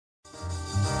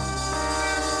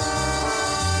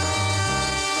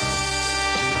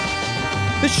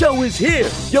The show is here.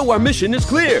 Yo, our mission is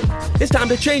clear. It's time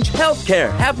to change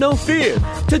healthcare. Have no fear.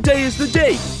 Today is the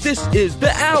day. This is the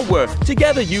hour.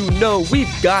 Together, you know we've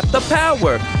got the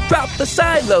power. Drop the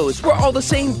silos. We're all the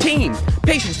same team.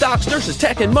 Patients, docs, nurses,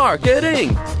 tech, and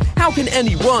marketing. How can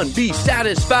anyone be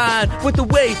satisfied with the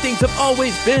way things have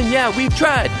always been? Yeah, we've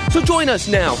tried. So join us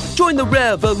now. Join the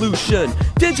revolution.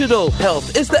 Digital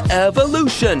health is the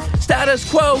evolution. Status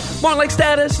quo, more like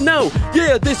status no.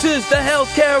 Yeah, this is the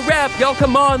healthcare rap. Y'all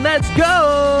come on, let's go.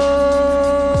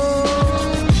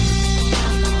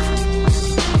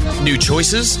 New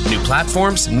choices, new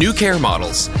platforms, new care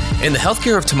models. In the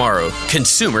healthcare of tomorrow,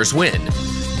 consumers win.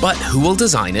 But who will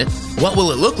design it? What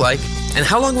will it look like? And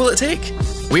how long will it take?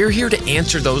 We're here to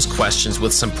answer those questions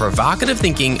with some provocative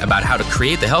thinking about how to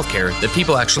create the healthcare that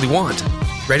people actually want.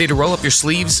 Ready to roll up your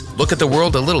sleeves, look at the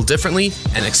world a little differently,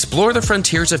 and explore the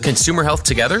frontiers of consumer health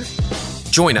together?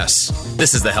 Join us.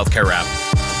 This is the Healthcare Wrap.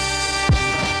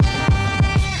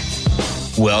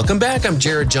 Welcome back. I'm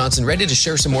Jared Johnson, ready to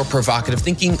share some more provocative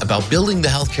thinking about building the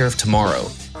healthcare of tomorrow.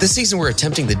 This season, we're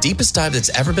attempting the deepest dive that's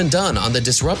ever been done on the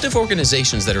disruptive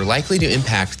organizations that are likely to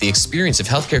impact the experience of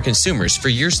healthcare consumers for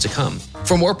years to come.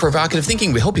 For more provocative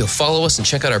thinking, we hope you'll follow us and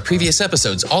check out our previous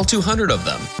episodes, all 200 of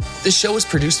them. This show is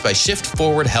produced by Shift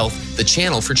Forward Health, the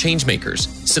channel for changemakers.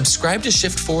 Subscribe to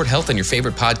Shift Forward Health on your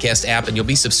favorite podcast app, and you'll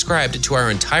be subscribed to our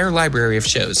entire library of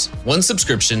shows. One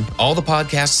subscription, all the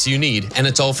podcasts you need, and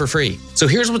it's all for free. So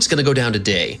here's what's going to go down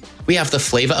today. We have the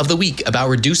flavor of the week about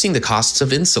reducing the costs of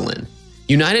insulin.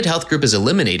 United Health Group is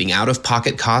eliminating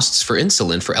out-of-pocket costs for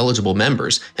insulin for eligible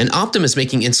members, and Optum is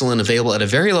making insulin available at a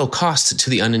very low cost to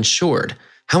the uninsured.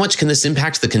 How much can this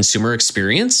impact the consumer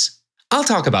experience? I'll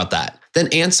talk about that. Then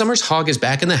Ann Summers-Hogg is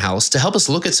back in the house to help us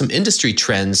look at some industry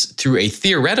trends through a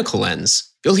theoretical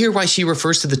lens. You'll hear why she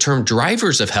refers to the term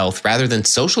drivers of health rather than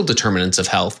social determinants of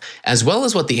health, as well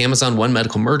as what the Amazon One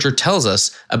Medical merger tells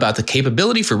us about the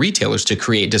capability for retailers to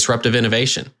create disruptive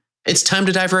innovation. It's time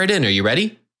to dive right in. Are you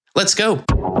ready? Let's go.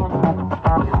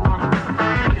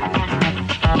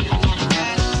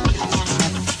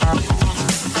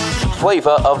 Flavor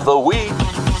of the week.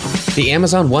 The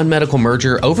Amazon One Medical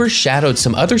merger overshadowed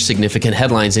some other significant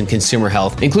headlines in consumer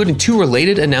health, including two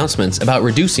related announcements about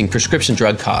reducing prescription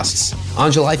drug costs.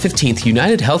 On July 15th,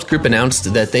 United Health Group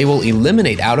announced that they will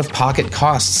eliminate out-of-pocket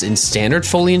costs in standard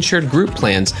fully insured group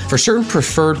plans for certain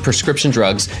preferred prescription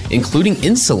drugs, including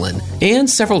insulin, and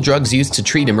several drugs used to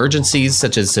treat emergencies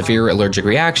such as severe allergic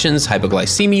reactions,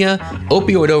 hypoglycemia,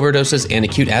 opioid overdoses, and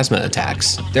acute asthma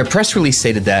attacks. Their press release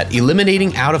stated that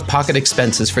eliminating out-of-pocket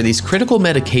expenses for these critical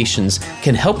medications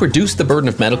can help reduce the burden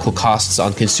of medical costs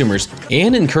on consumers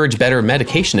and encourage better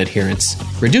medication adherence,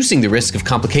 reducing the risk of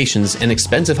complications and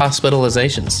expensive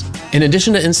hospitalizations. In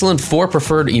addition to insulin, 4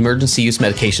 preferred emergency use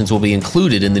medications will be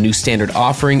included in the new standard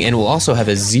offering and will also have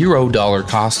a $0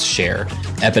 cost share.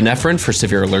 Epinephrine for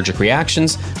severe allergic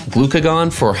reactions,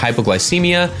 glucagon for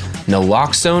hypoglycemia,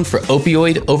 naloxone for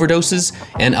opioid overdoses,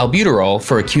 and albuterol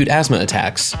for acute asthma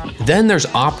attacks. Then there's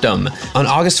Optum. On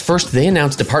August 1st, they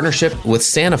announced a partnership with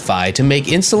Sanofi to make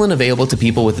insulin available to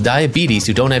people with diabetes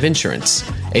who don't have insurance.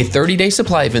 A 30-day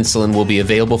supply of insulin will be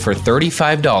available for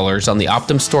 $35 on the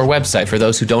Optum store website for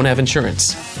those who don't have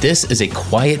insurance. This is a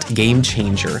quiet game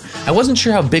changer. I wasn't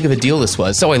sure how big of a deal this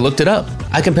was, so I looked it up.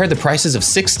 I compared the prices of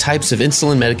 6 types of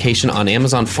insulin medication on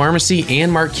Amazon Pharmacy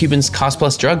and Mark Cuban's Cost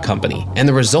Plus Drug Company, and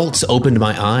the results opened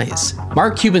my eyes.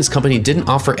 Mark Cuban's company didn't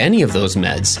offer any of those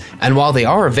meds, and while they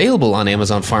are available on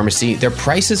Amazon Pharmacy, their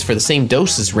prices for the same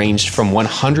doses ranged from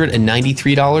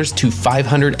 $193 to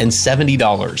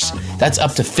 $570. That's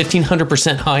up to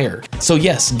 1,500% higher. So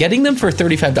yes, getting them for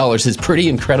 $35 is pretty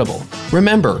incredible.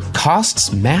 Remember,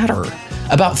 costs matter.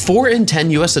 About 4 in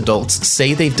 10 U.S. adults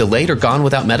say they've delayed or gone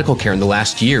without medical care in the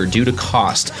last year due to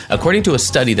cost, according to a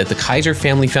study that the Kaiser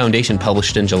Family Foundation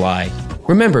published in July.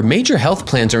 Remember, major health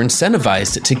plans are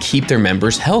incentivized to keep their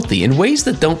members healthy in ways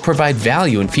that don't provide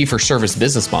value in fee-for-service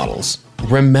business models.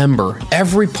 Remember,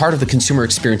 every part of the consumer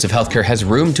experience of healthcare has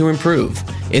room to improve.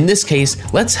 In this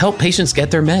case, let's help patients get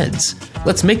their meds.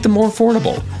 Let's make them more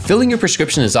affordable. Filling your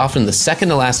prescription is often the second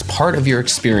to last part of your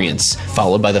experience,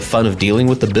 followed by the fun of dealing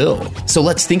with the bill. So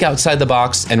let's think outside the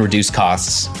box and reduce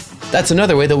costs. That's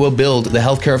another way that we'll build the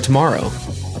healthcare of tomorrow.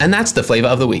 And that's the flavor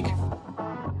of the week.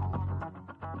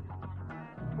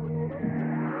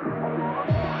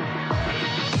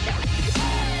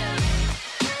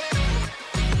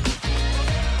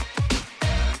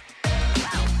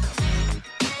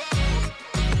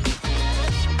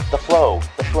 The flow.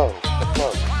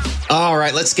 All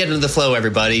right, let's get into the flow,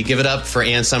 everybody. Give it up for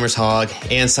Ann Summers-Hogg.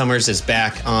 Ann Summers is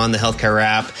back on the Healthcare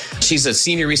Wrap. She's a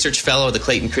senior research fellow at the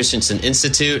Clayton Christensen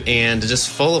Institute and just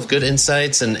full of good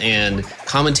insights and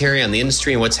commentary on the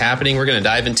industry and what's happening. We're going to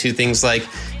dive into things like,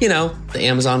 the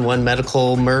Amazon One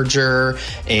Medical merger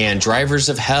and drivers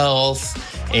of health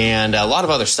and a lot of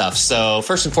other stuff. So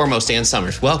first and foremost, Ann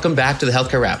Summers, welcome back to the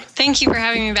Healthcare Wrap. Thank you for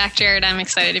having me back, Jared. I'm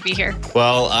excited to be here.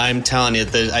 Well, I'm telling you,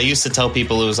 I used to tell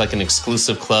people it was like an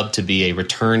exclusive club to be a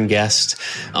return guest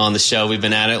on the show. We've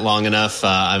been at it long enough.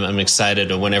 I'm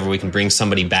excited whenever we can bring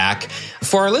somebody back.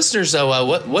 For our listeners, though,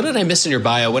 what did I miss in your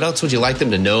bio? What else would you like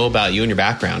them to know about you and your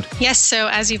background? Yes, so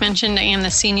as you mentioned, I am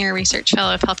the Senior Research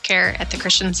Fellow of Healthcare at the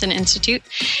Christensen Institute.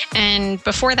 And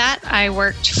before that, I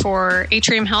worked for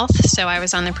Atrium Health. So I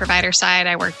was on the provider side.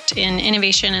 I worked in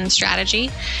innovation and strategy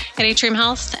at Atrium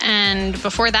Health. And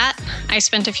before that, I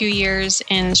spent a few years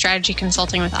in strategy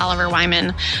consulting with Oliver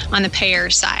Wyman on the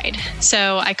payer side.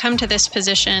 So I come to this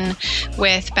position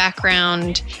with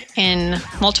background in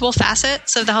multiple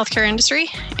facets of the healthcare industry,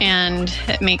 and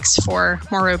it makes for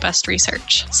more robust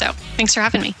research. So thanks for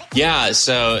having me. Yeah,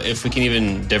 so if we can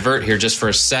even divert here just for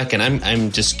a second,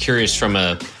 I'm just curious from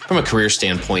a career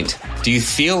standpoint, do you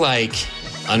feel like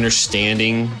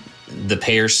understanding the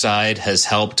payer side has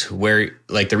helped where,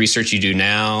 like, the research you do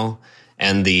now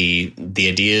and the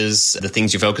ideas, the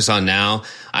things you focus on now?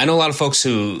 I know a lot of folks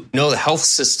who know the health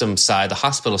system side, the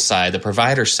hospital side, the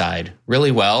provider side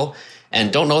really well,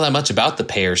 and don't know that much about the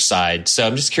payer side. So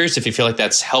I'm just curious if you feel like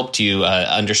that's helped you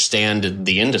understand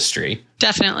the industry.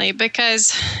 Definitely,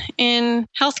 because in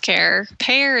healthcare,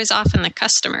 payer is often the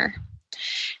customer.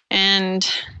 And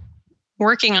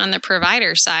working on the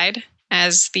provider side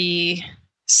as the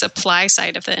supply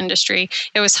side of the industry,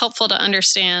 it was helpful to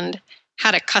understand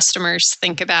how do customers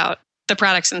think about the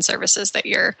products and services that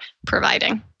you're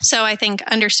providing. So I think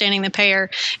understanding the payer,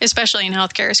 especially in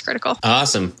healthcare, is critical.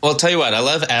 Awesome. Well, I'll tell you what, I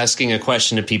love asking a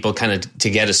question to people kind of to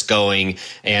get us going.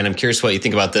 And I'm curious what you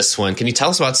think about this one. Can you tell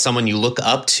us about someone you look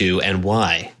up to and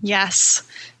why? Yes.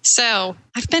 So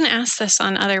I've been asked this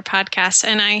on other podcasts,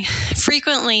 and I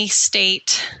frequently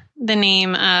state the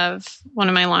name of one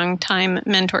of my longtime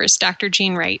mentors, Dr.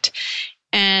 Jean Wright,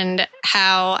 and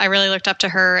how I really looked up to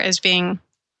her as being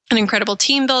an incredible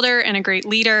team builder and a great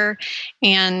leader,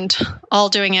 and all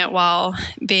doing it while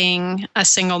being a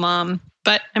single mom.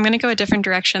 But I'm going to go a different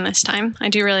direction this time. I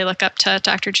do really look up to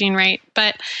Dr. Jean Wright.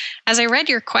 But as I read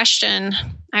your question,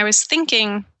 I was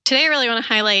thinking, today I really want to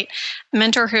highlight a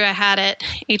mentor who I had at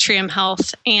Atrium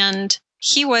Health, and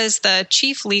he was the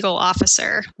chief legal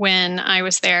officer when I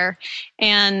was there.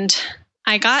 And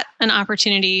I got an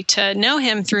opportunity to know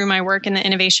him through my work in the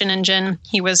innovation engine.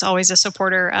 He was always a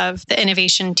supporter of the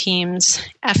innovation team's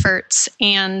efforts.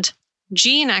 And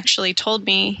Jean actually told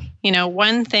me,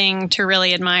 one thing to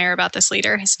really admire about this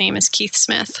leader, his name is Keith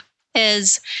Smith,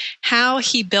 is how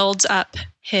he builds up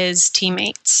his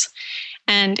teammates.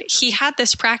 And he had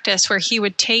this practice where he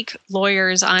would take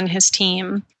lawyers on his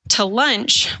team to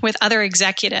lunch with other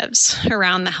executives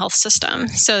around the health system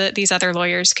so that these other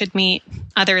lawyers could meet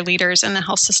other leaders in the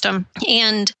health system.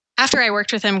 And after I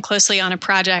worked with him closely on a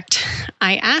project,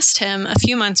 I asked him a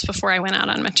few months before I went out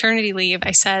on maternity leave,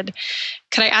 I said,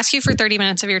 could I ask you for 30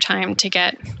 minutes of your time to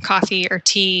get coffee or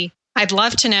tea? I'd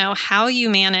love to know how you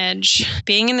manage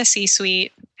being in the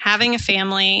C-suite, having a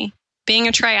family, being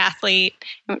a triathlete.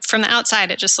 From the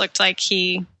outside, it just looked like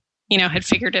he, had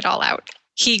figured it all out.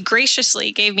 He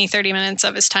graciously gave me 30 minutes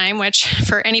of his time, which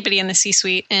for anybody in the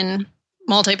C-suite in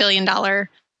multi-billion-dollar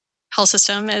health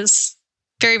system is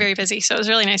very, very busy. So it was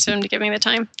really nice of him to give me the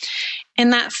time.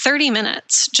 In that 30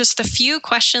 minutes, just the few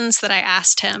questions that I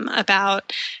asked him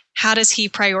about how does he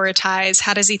prioritize,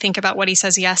 how does he think about what he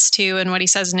says yes to and what he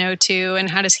says no to, and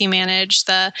how does he manage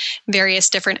the various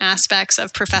different aspects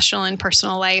of professional and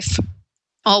personal life,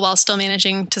 all while still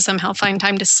managing to somehow find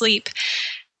time to sleep,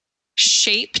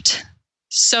 shaped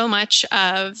so much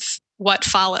of what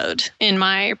followed in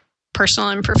my personal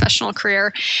and professional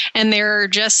career. And there are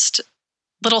just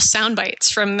little sound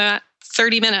bites from that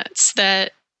 30 minutes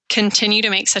that continue to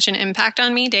make such an impact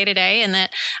on me day to day, and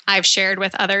that I've shared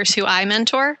with others who I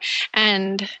mentor.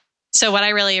 And so what I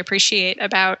really appreciate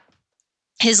about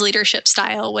his leadership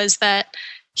style was that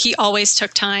he always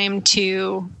took time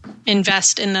to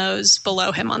invest in those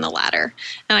below him on the ladder.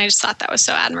 And I just thought that was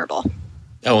so admirable.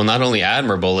 Oh, well, not only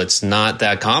admirable, it's not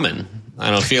that common. I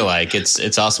don't feel like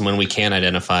it's awesome when we can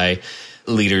identify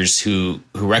leaders who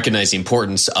recognize the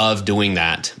importance of doing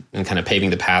that and kind of paving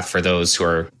the path for those who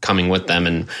are coming with them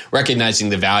and recognizing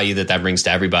the value that brings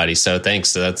to everybody. So thanks.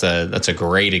 So that's a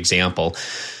great example.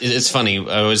 It's funny.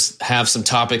 I always have some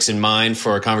topics in mind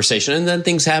for a conversation, and then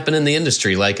things happen in the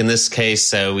industry. Like in this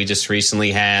case, we just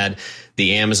recently had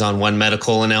the Amazon One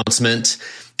Medical announcement.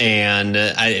 And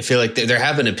I feel like there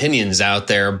have been opinions out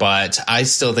there, but I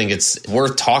still think it's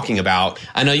worth talking about.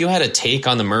 I know you had a take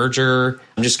on the merger.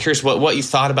 I'm just curious what you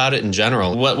thought about it in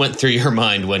general. What went through your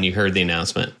mind when you heard the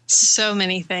announcement? So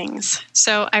many things.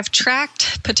 So I've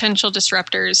tracked potential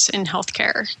disruptors in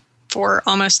healthcare for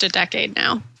almost a decade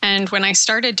now. And when I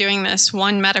started doing this,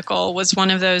 One Medical was one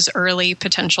of those early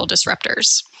potential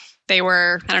disruptors. They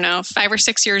were, 5 or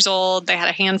 6 years old. They had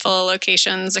a handful of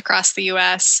locations across the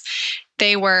US.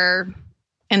 They were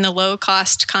in the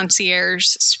low-cost concierge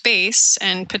space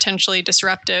and potentially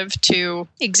disruptive to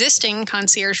existing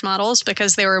concierge models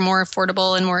because they were more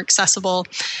affordable and more accessible,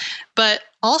 but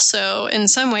also in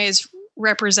some ways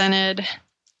represented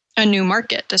a new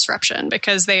market disruption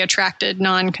because they attracted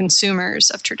non-consumers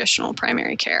of traditional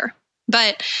primary care.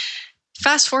 But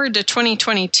fast forward to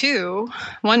 2022,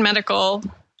 One Medical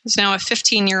is now a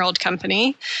 15-year-old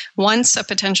company, once a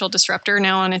potential disruptor,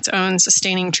 now on its own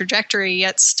sustaining trajectory,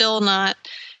 yet still not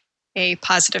a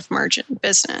positive margin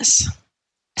business.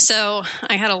 So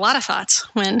I had a lot of thoughts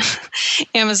when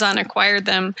Amazon acquired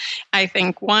them. I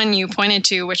think one you pointed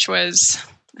to, which was,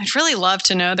 I'd really love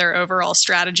to know their overall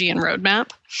strategy and roadmap.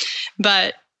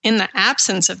 But in the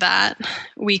absence of that,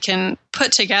 we can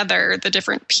put together the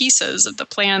different pieces of the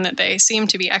plan that they seem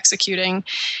to be executing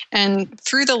and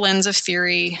through the lens of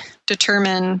theory,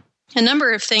 determine a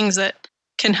number of things that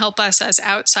can help us as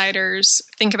outsiders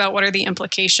think about what are the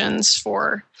implications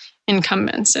for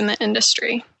incumbents in the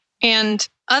industry. And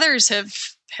others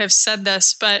have said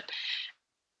this, but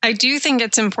I do think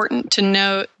it's important to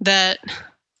note that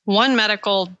One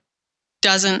Medical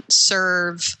doesn't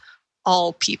serve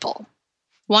all people.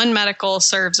 One Medical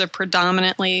serves a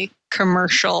predominantly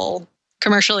commercially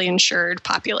insured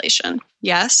population.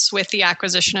 Yes, with the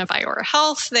acquisition of Iora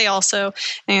Health, they also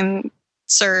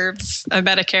serve a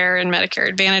Medicare and Medicare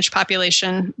Advantage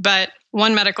population, but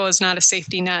One Medical is not a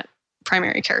safety net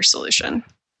primary care solution.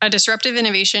 A disruptive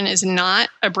innovation is not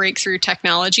a breakthrough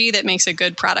technology that makes a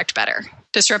good product better.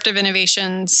 Disruptive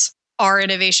innovations are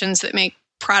innovations that make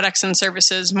products and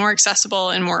services more accessible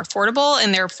and more affordable,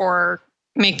 and therefore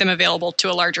make them available to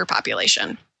a larger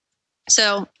population.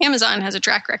 So Amazon has a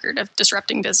track record of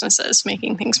disrupting businesses,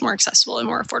 making things more accessible and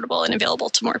more affordable and available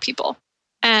to more people.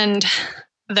 And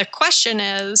the question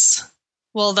is,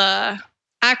 will the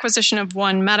acquisition of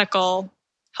One Medical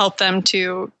help them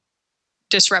to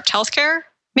disrupt healthcare?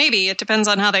 Maybe. It depends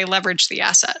on how they leverage the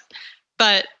asset.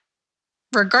 But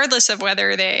regardless of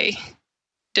whether they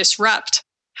disrupt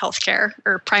healthcare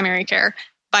or primary care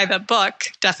by the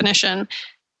book definition,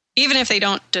 even if they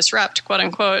don't disrupt, quote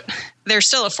unquote, they're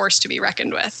still a force to be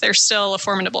reckoned with. They're still a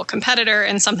formidable competitor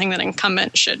and something that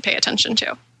incumbents should pay attention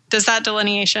to. Does that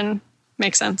delineation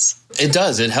make sense? It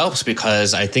does. It helps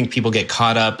because I think people get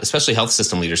caught up, especially health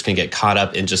system leaders can get caught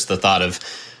up in just the thought of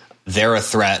they're a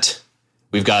threat.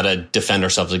 We've got to defend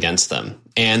ourselves against them.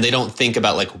 And they don't think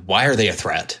about why are they a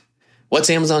threat? What's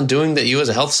Amazon doing that you as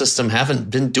a health system haven't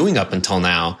been doing up until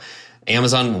now?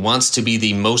 Amazon wants to be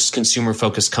the most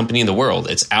consumer-focused company in the world.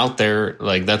 It's out there.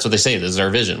 That's what they say. This is our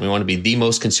vision. We want to be the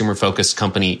most consumer-focused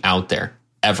company out there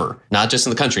ever, not just in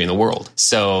the country, in the world.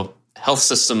 So health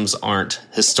systems aren't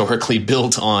historically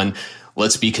built on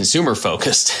let's be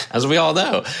consumer-focused, as we all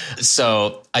know.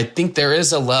 So I think there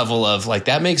is a level of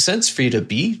that makes sense for you to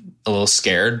be a little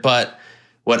scared. But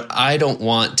what I don't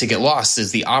want to get lost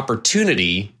is the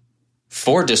opportunity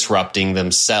for disrupting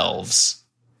themselves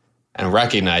and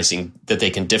recognizing that they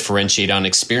can differentiate on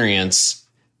experience,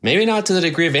 maybe not to the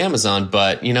degree of Amazon,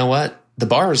 but you know what? The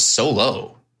bar is so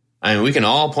low. I mean, we can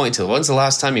all point to when's the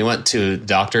last time you went to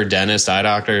doctor, dentist, eye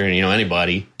doctor,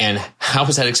 anybody, and how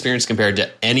was that experience compared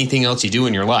to anything else you do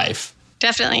in your life?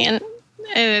 Definitely. And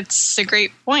it's a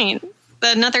great point.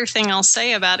 Another thing I'll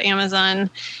say about Amazon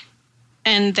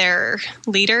and their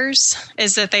leaders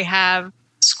is that they have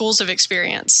schools of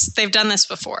experience. They've done this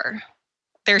before.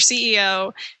 Their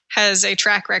CEO has a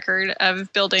track record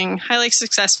of building highly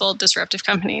successful disruptive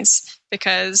companies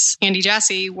because Andy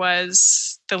Jassy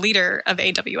was the leader of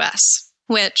AWS,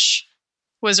 which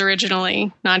was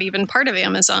originally not even part of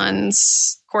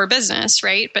Amazon's core business,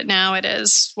 right? But now it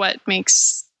is what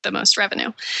makes the most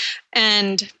revenue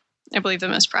and I believe the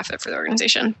most profit for the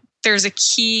organization. There's a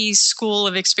key school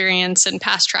of experience and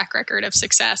past track record of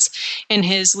success in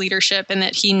his leadership, and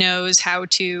that he knows how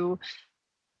to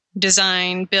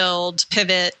design, build,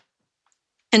 pivot,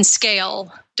 and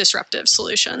scale disruptive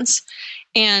solutions.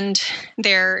 And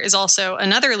there is also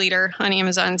another leader on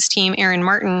Amazon's team, Aaron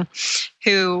Martin,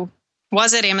 who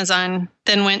was at Amazon,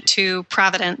 then went to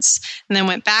Providence, and then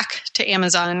went back to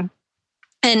Amazon.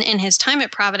 And in his time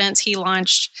at Providence, he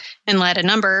launched and led a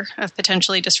number of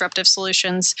potentially disruptive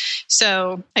solutions.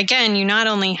 So again, you not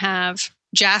only have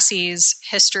Jassie's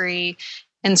history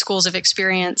and schools of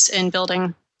experience in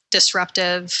building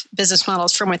disruptive business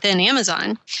models from within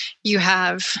Amazon, you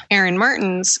have Aaron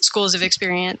Martin's schools of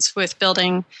experience with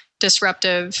building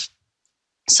disruptive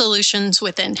solutions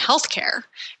within healthcare.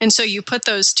 And so you put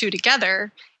those two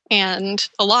together, and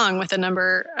along with a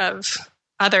number of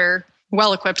other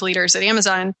well-equipped leaders at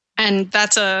Amazon, and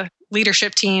that's a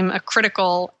leadership team, a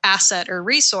critical asset or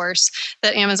resource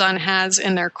that Amazon has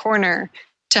in their corner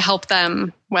to help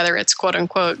them, whether it's quote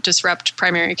unquote disrupt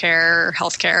primary care or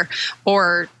healthcare,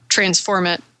 or transform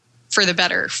it for the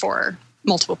better for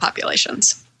multiple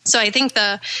populations. So I think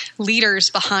the leaders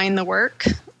behind the work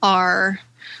are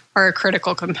a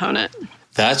critical component.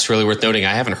 That's really worth noting.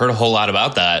 I haven't heard a whole lot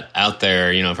about that out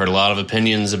there. I've heard a lot of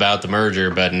opinions about the merger,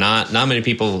 but not many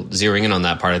people zeroing in on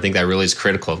that part. I think that really is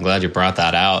critical. I'm glad you brought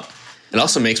that out. It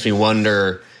also makes me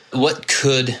wonder, what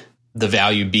could the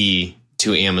value be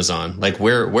to Amazon? Like,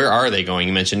 where are they going?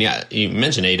 You mentioned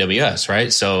AWS,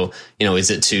 right? So,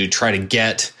 is it to try to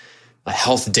get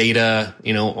health data,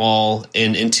 all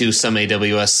into some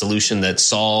AWS solution that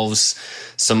solves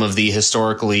some of the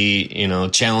historically,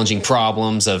 challenging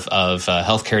problems of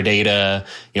healthcare data?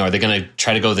 Are they going to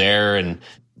try to go there and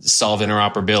solve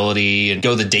interoperability and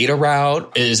go the data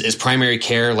route? Is primary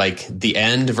care like the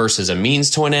end versus a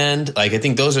means to an end? Like, I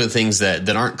think those are the things that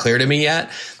aren't clear to me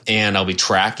yet, and I'll be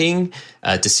tracking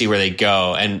to see where they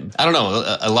go. And I don't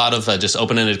know, a lot of just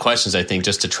open-ended questions, I think,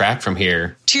 just to track from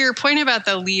here. To your point about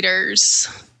the leaders,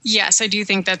 yes, I do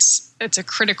think it's a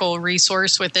critical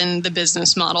resource within the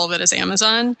business model that is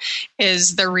Amazon,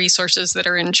 is the resources that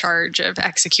are in charge of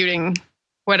executing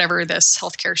whatever this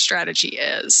healthcare strategy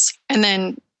is. And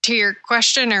then to your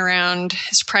question around,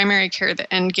 is primary care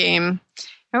the end game?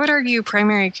 I would argue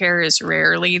primary care is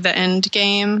rarely the end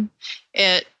game.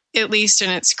 At least in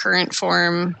its current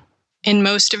form, in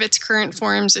most of its current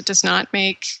forms, it does not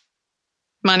make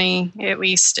money. At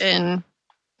least in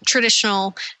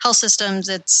traditional health systems,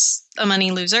 it's a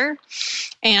money loser.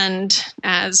 And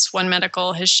as One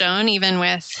Medical has shown, even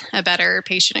with a better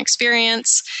patient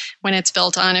experience, when it's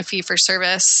built on a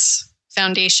fee-for-service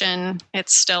foundation,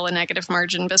 it's still a negative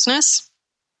margin business.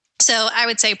 So I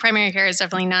would say primary care is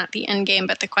definitely not the end game,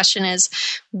 but the question is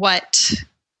what?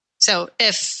 So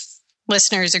if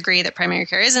listeners agree that primary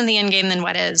care isn't the end game, then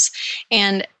what is?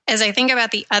 And as I think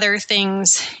about the other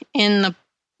things in the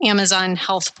Amazon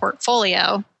health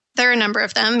portfolio, there are a number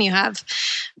of them. You have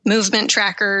movement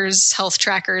trackers, health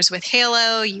trackers with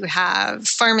Halo. You have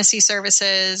pharmacy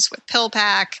services with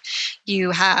PillPack.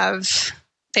 You have,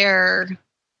 they're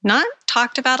not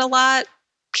talked about a lot,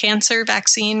 cancer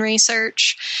vaccine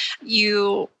research.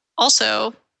 You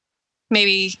also,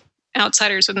 maybe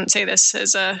outsiders wouldn't say this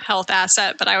is a health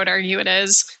asset, but I would argue it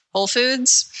is, Whole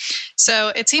Foods. So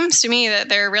it seems to me that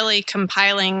they're really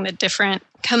compiling the different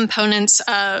components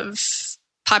of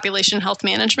population health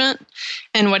management,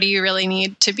 and what do you really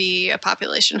need to be a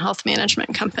population health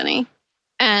management company?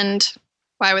 And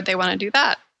why would they want to do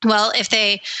that? Well, if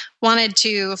they wanted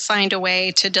to find a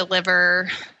way to deliver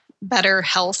better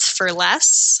health for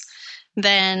less,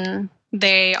 then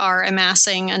they are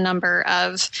amassing a number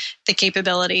of the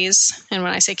capabilities, and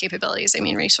when I say capabilities, I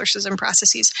mean resources and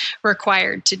processes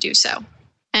required to do so.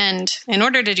 And in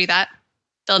order to do that,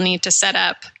 they'll need to set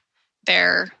up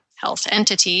their health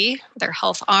entity, their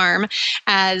health arm,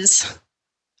 as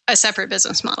a separate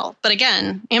business model. But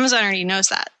again, Amazon already knows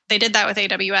that. They did that with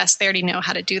AWS. They already know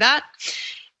how to do that.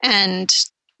 And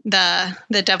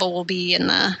the devil will be in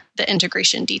the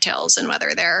integration details and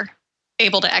whether they're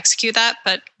able to execute that.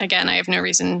 But again, I have no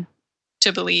reason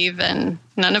to believe, and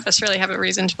none of us really have a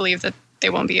reason to believe that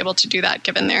they won't be able to do that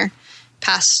given their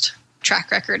past track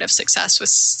record of success with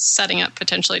setting up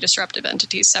potentially disruptive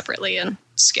entities separately and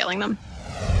scaling them.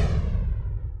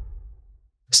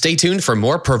 Stay tuned for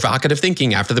more provocative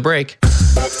thinking after the break.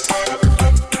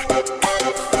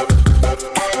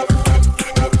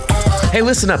 Hey,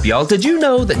 listen up, y'all. Did you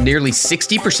know that nearly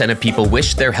 60% of people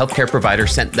wish their healthcare provider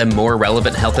sent them more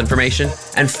relevant health information?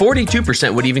 And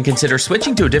 42% would even consider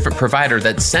switching to a different provider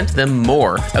that sent them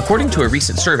more, according to a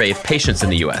recent survey of patients in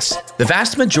the U.S. The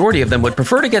vast majority of them would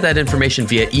prefer to get that information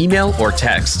via email or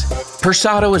text.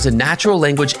 Persado is a natural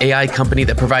language AI company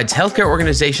that provides healthcare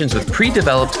organizations with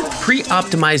pre-developed,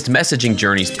 pre-optimized messaging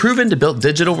journeys proven to build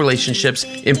digital relationships,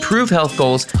 improve health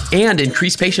goals, and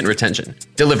increase patient retention.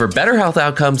 Deliver better health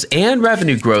outcomes and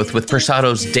revenue growth with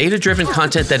Persado's data-driven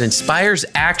content that inspires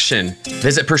action.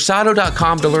 Visit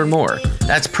Persado.com to learn more.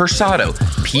 That's Persado,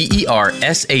 Persado.com,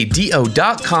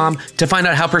 to find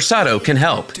out how Persado can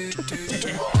help.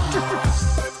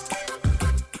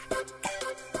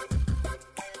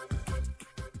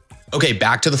 Okay,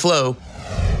 back to the flow.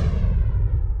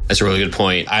 That's a really good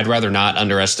point. I'd rather not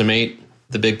underestimate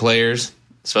the big players,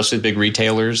 especially the big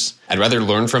retailers. I'd rather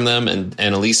learn from them and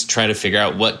at least try to figure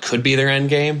out what could be their end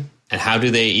game and how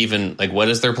do they even, like, what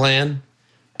is their plan?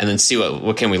 And then see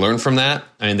what can we learn from that?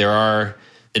 I mean, there are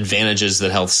advantages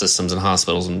that health systems and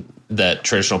hospitals and that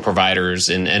traditional providers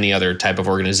in any other type of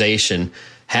organization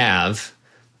have.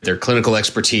 Their clinical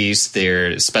expertise,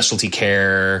 their specialty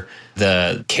care,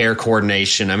 the care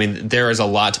coordination. I mean, there is a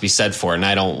lot to be said for it, and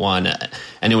I don't want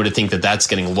anyone to think that that's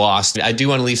getting lost. I do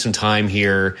want to leave some time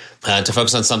here to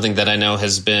focus on something that I know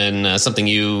has been something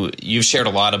you've shared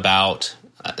a lot about,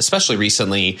 especially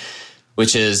recently,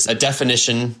 which is a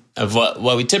definition of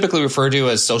what we typically refer to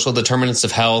as social determinants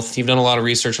of health. You've done a lot of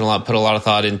research and put a lot of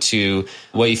thought into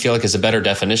what you feel like is a better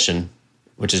definition,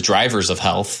 which is drivers of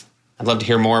health. I'd love to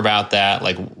hear more about that,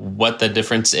 like what the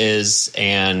difference is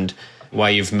and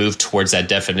why you've moved towards that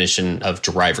definition of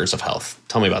drivers of health.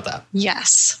 Tell me about that.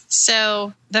 Yes.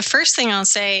 So the first thing I'll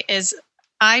say is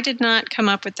I did not come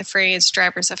up with the phrase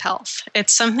drivers of health.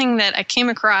 It's something that I came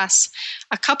across.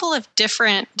 A couple of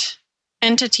different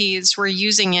entities were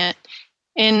using it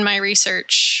in my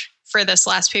research for this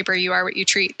last paper, You Are What You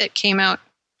Treat, that came out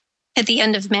at the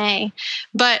end of May.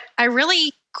 But I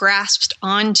really grasped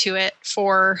onto it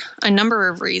for a number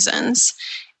of reasons.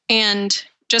 And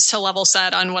just to level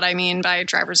set on what I mean by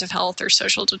drivers of health or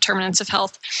social determinants of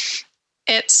health,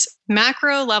 it's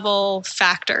macro level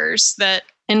factors that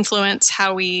influence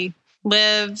how we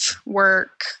live,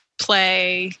 work,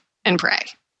 play, and pray.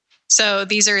 So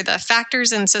these are the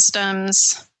factors in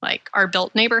systems like our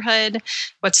built neighborhood,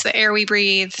 what's the air we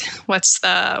breathe, what's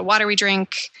the water we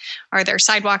drink, are there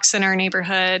sidewalks in our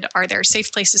neighborhood, are there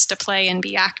safe places to play and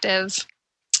be active?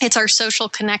 It's our social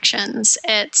connections.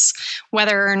 It's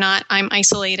whether or not I'm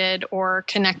isolated or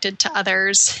connected to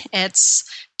others. It's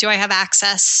do I have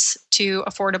access to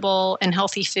affordable and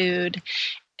healthy food?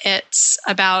 It's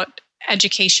about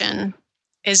education.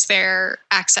 Is there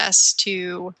access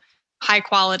to high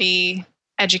quality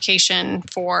education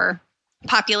for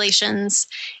populations?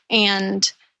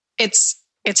 And it's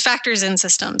factors in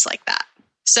systems like that.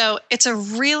 So it's a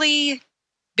really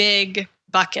big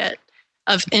bucket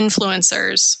of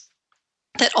influencers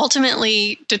that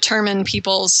ultimately determine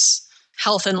people's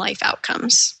health and life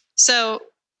outcomes. So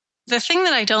the thing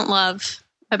that I don't love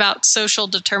about social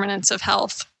determinants of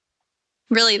health,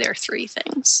 really there are three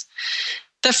things.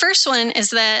 The first one is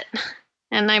that,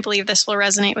 and I believe this will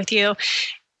resonate with you,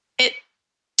 it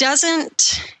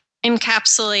doesn't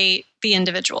encapsulate the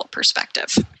individual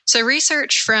perspective. So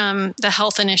research from the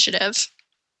Health Initiative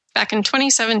back in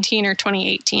 2017 or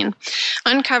 2018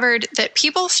 uncovered that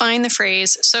people find the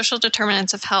phrase social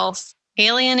determinants of health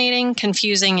alienating,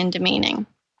 confusing, and demeaning.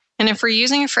 And if we're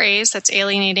using a phrase that's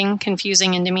alienating,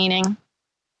 confusing, and demeaning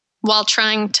while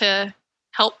trying to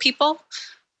help people,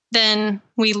 then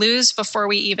we lose before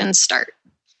we even start.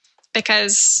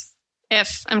 Because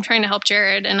if I'm trying to help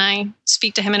Jared and I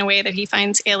speak to him in a way that he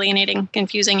finds alienating,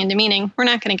 confusing, and demeaning, we're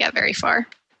not going to get very far.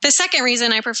 The second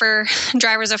reason I prefer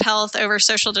drivers of health over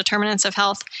social determinants of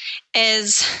health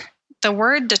is the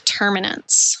word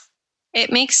determinants.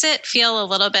 It makes it feel a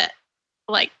little bit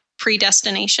like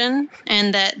predestination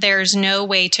and that there's no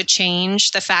way to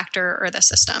change the factor or the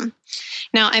system.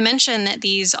 Now, I mentioned that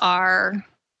these are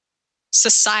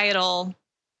societal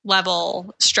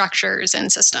level structures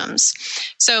and systems.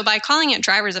 So by calling it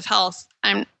drivers of health,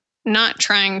 I'm not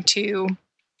trying to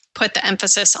put the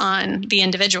emphasis on the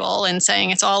individual and saying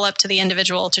it's all up to the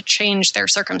individual to change their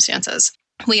circumstances.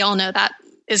 We all know that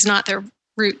is not the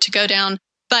route to go down.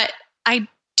 But I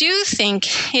do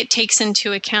think it takes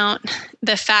into account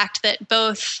the fact that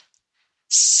both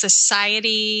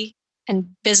society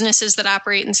and businesses that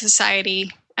operate in society,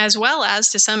 as well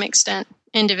as to some extent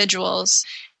individuals,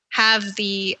 have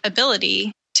the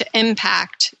ability to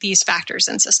impact these factors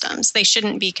and systems. They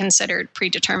shouldn't be considered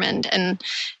predetermined and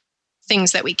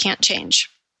things that we can't change.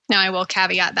 Now, I will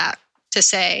caveat that to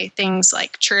say things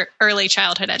like early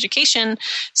childhood education,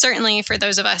 certainly for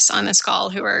those of us on this call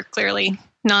who are clearly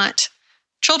not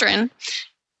children,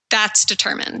 that's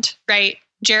determined, right?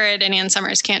 Jared and Ann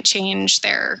Summers can't change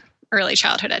their early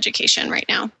childhood education right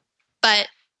now. But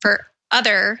for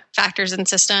other factors and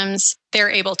systems, they're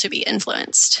able to be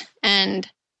influenced. And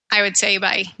I would say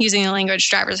by using the language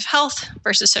drivers of health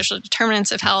versus social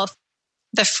determinants of health,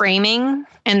 the framing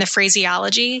and the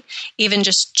phraseology even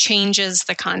just changes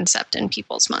the concept in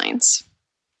people's minds.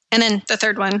 And then the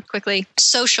third one, quickly,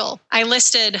 social. I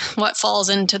listed what falls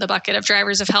into the bucket of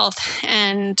drivers of health,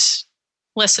 and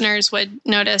listeners would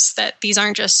notice that these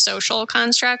aren't just social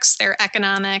constructs, they're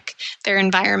economic, they're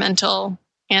environmental,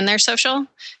 and they're social.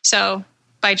 So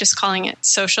by just calling it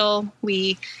social,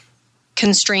 we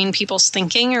constrain people's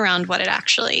thinking around what it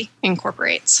actually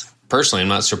incorporates. Personally, I'm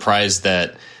not surprised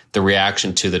that the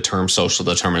reaction to the term social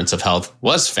determinants of health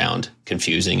was found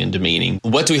confusing and demeaning.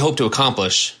 What do we hope to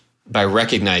accomplish by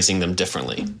recognizing them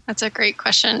differently? That's a great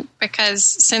question, because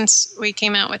since we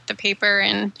came out with the paper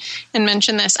and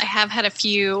mentioned this, I have had a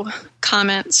few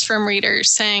comments from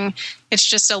readers saying it's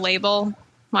just a label.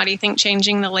 Why do you think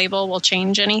changing the label will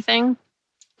change anything?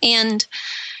 And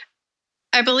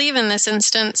I believe in this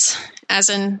instance, as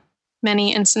in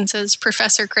many instances,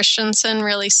 Professor Christensen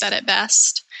really said it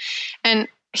best. And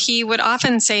he would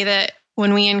often say that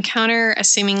when we encounter a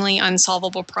seemingly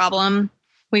unsolvable problem,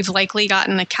 we've likely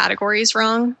gotten the categories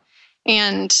wrong.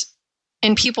 And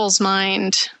in people's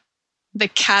mind, the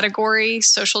category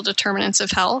social determinants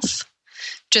of health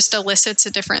just elicits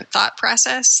a different thought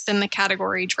process than the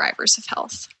category drivers of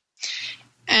health.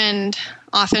 And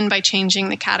often by changing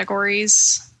the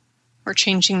categories or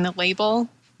changing the label,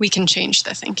 we can change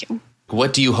the thinking.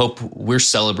 What do you hope we're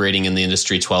celebrating in the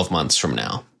industry 12 months from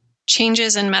now?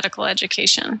 Changes in medical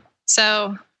education.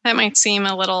 So that might seem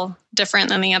a little different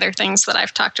than the other things that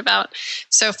I've talked about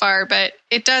so far, but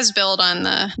it does build on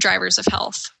the drivers of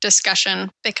health discussion,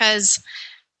 because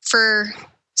for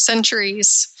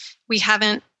centuries, we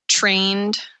haven't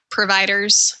trained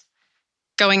providers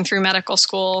going through medical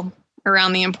school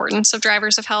around the importance of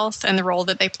drivers of health and the role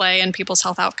that they play in people's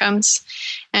health outcomes.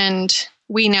 And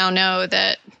we now know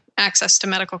that access to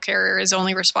medical care is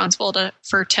only responsible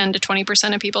for 10 to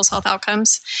 20% of people's health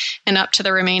outcomes, and up to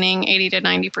the remaining 80 to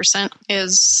 90%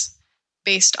 is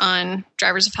based on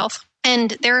drivers of health.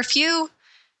 And there are a few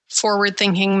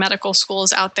forward-thinking medical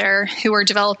schools out there who are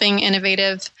developing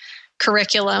innovative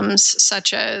curriculums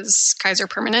such as Kaiser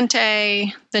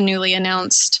Permanente, the newly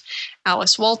announced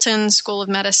Alice Walton School of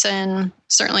Medicine.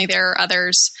 Certainly there are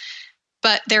others,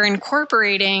 but they're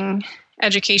incorporating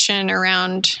education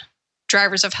around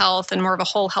drivers of health and more of a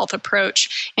whole health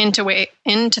approach into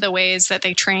the ways that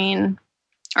they train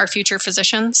our future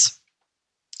physicians.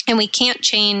 And we can't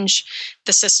change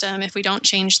the system if we don't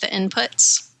change the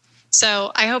inputs.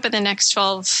 So I hope in the next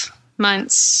 12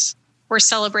 months, we're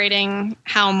celebrating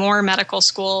how more medical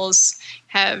schools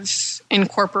have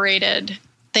incorporated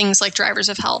things like drivers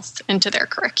of health into their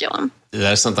curriculum.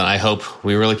 That's something I hope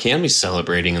we really can be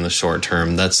celebrating in the short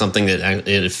term. That's something that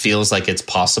it feels like it's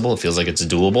possible. It feels like it's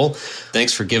doable.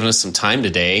 Thanks for giving us some time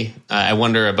today. I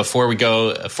wonder, before we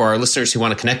go, for our listeners who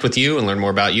want to connect with you and learn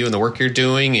more about you and the work you're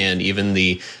doing and even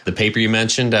the paper you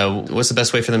mentioned, what's the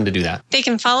best way for them to do that? They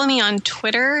can follow me on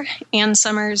Twitter, Ann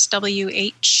Summers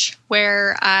WH,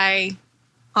 where I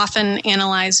often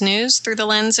analyze news through the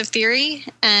lens of theory,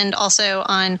 and also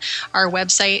on our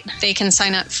website, they can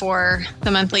sign up for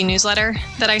the monthly newsletter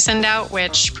that I send out,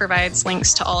 which provides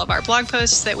links to all of our blog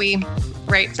posts that we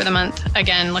write for the month.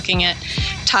 Again, looking at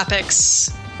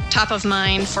topics top of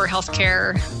mind for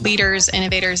healthcare leaders,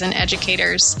 innovators, and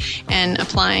educators, and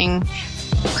applying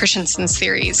Christensen's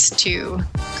theories to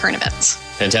current events.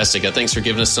 Fantastic. Thanks for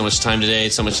giving us so much time today,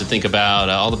 so much to think about.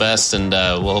 All the best, and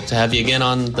we'll hope to have you again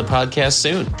on the podcast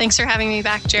soon. Thanks for having me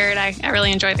back, Jared. I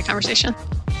really enjoyed the conversation.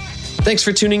 Thanks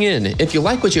for tuning in. If you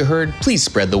like what you heard, please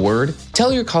spread the word.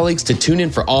 Tell your colleagues to tune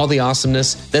in for all the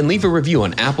awesomeness, then leave a review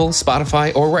on Apple,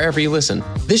 Spotify, or wherever you listen.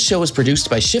 This show is produced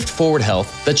by Shift Forward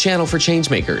Health, the channel for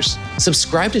changemakers.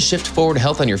 Subscribe to Shift Forward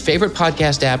Health on your favorite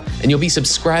podcast app, and you'll be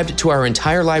subscribed to our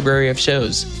entire library of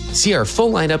shows. See our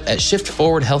full lineup at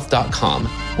shiftforwardhealth.com.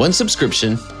 One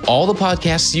subscription, all the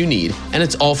podcasts you need, and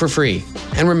it's all for free.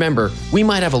 And remember, we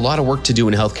might have a lot of work to do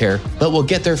in healthcare, but we'll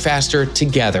get there faster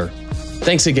together.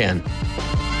 Thanks again.